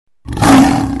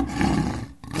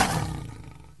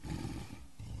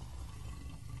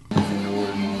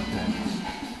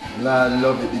Lord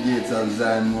loveth the gates of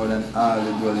Zion more than all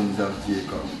the dwellings of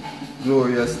Jacob.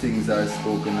 Glorious things are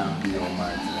spoken of the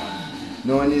Almighty One.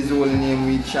 Now in His holy name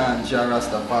we chant Jah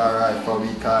Rastafari, for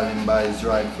we call Him by His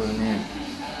rightful name.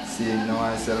 Saying, now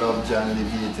I say love Jah and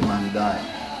liberate Him and die.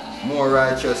 More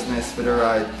righteousness for the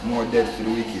right, more death for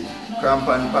the wicked. Cramp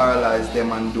and paralyze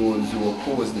them and those who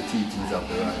oppose the teachings of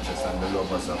the righteous and the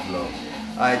lovers of love.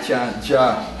 I chant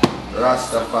Jah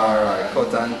Rastafari,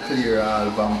 cut and clear all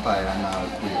vampire and all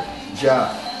queer. Jah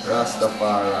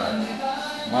Rastafari,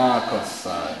 Marcus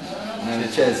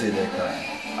Melchizedek,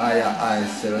 I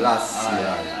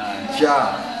Selassie,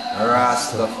 Jah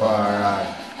Rastafari.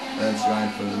 That's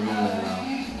right for the ruler now.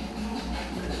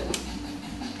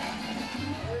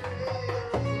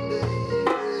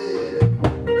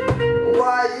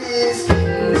 Why is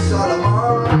King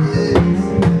Solomon is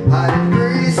high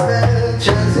priest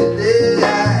Melchizedek?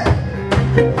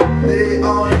 They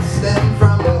all stem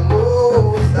from the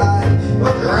Most High,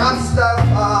 but Rastafari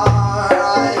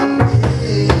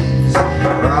is,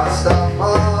 Rastafari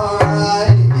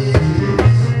is,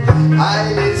 I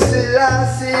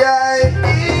Selassie I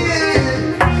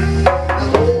is, the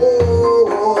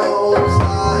Most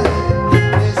High.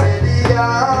 They say the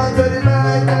art of the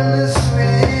night and the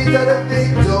sweet of the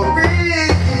victory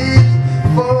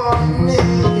for me.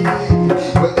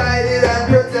 We're guided and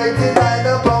protected by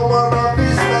the power of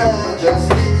His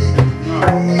majesty.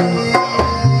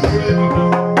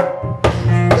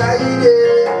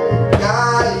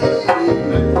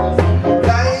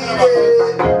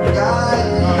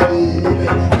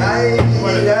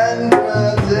 Guided and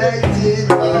protected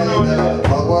by the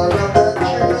power of the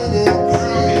Trinity.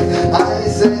 I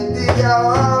said the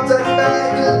art of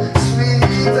battle,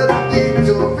 sweet of the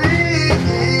victory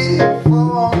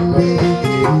for me.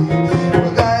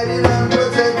 We're guided and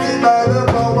protected by the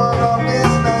power of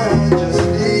His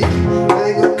majesty.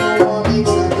 They got no one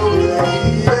makes a good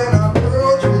even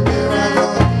approach with their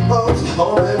eyes.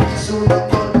 Oh, very soon the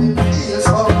gun will feel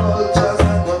so vultures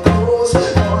and the crows,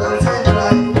 mountain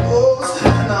like wolves,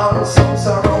 and all songs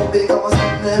are out because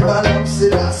they never love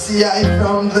Selassie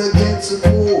from the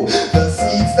get-to-go. The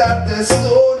seeds that they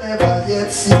sow never yet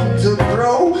seem to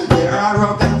grow. Their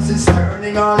arrogance is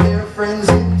turning all their friends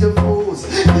into foes.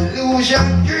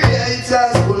 Delusion creates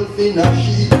as wolf in a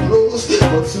sheep clothes,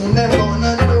 but soon they're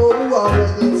gonna know how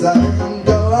the time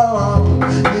gone.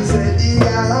 They said the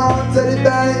art of the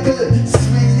battle,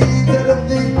 sweet of the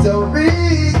victory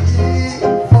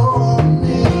for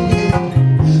me.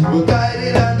 We're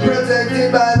guided and protected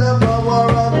by the power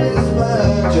of His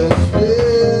majesty.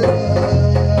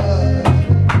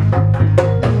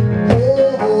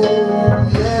 Oh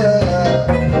yeah.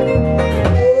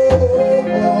 Oh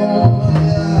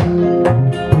yeah.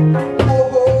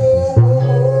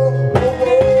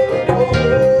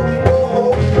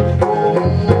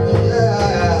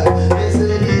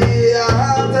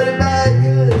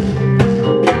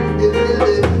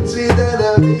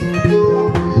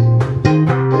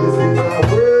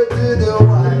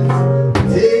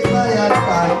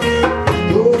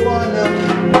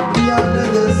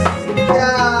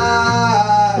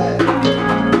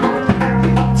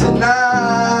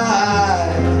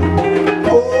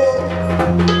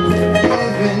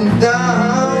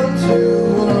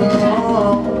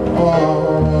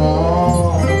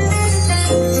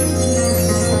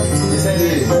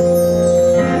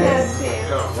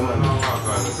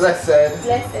 Blessed.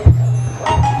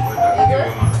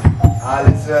 All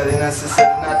is well, you know, sister,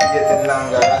 not getting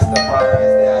longer. Rastafari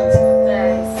is the answer.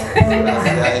 Nice.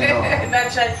 I know.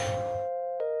 That's right.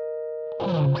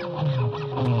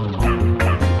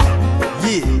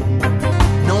 Yeah.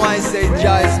 No, I say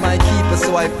Jah is my keeper, so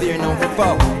I fear no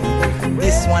foe.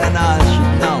 This one and all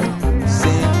should know.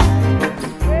 See?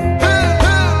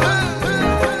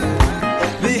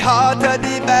 The heart of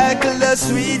the battle, the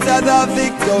sweet of the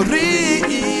victory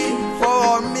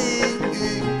for me.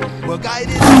 We're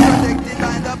guided and protected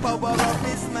by the power of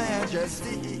His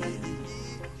majesty.